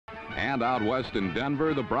And out west in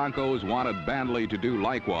Denver, the Broncos wanted badly to do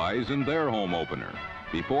likewise in their home opener,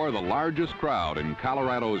 before the largest crowd in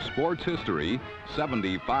Colorado's sports history,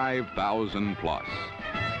 75,000 plus.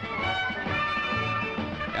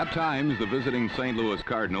 At times, the visiting St. Louis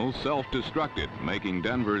Cardinals self-destructed, making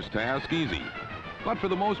Denver's task easy. But for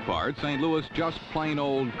the most part, St. Louis just plain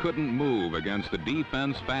old couldn't move against the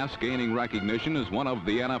defense fast gaining recognition as one of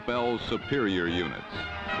the NFL's superior units.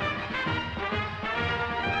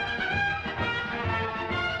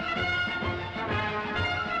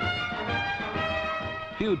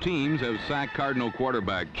 Few teams have sacked Cardinal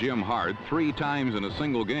quarterback Jim Hart 3 times in a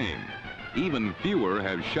single game. Even fewer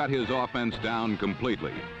have shut his offense down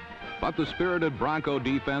completely. But the spirited Bronco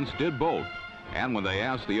defense did both. And when they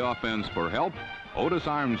asked the offense for help, Otis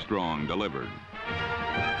Armstrong delivered.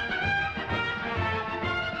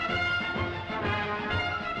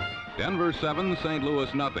 Denver 7, St.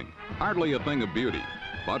 Louis nothing. Hardly a thing of beauty.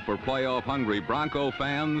 But for playoff-hungry Bronco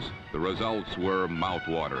fans, the results were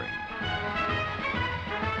mouth-watering.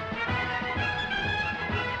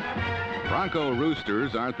 Bronco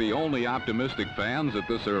Roosters aren't the only optimistic fans at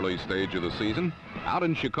this early stage of the season. Out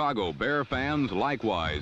in Chicago, Bear fans likewise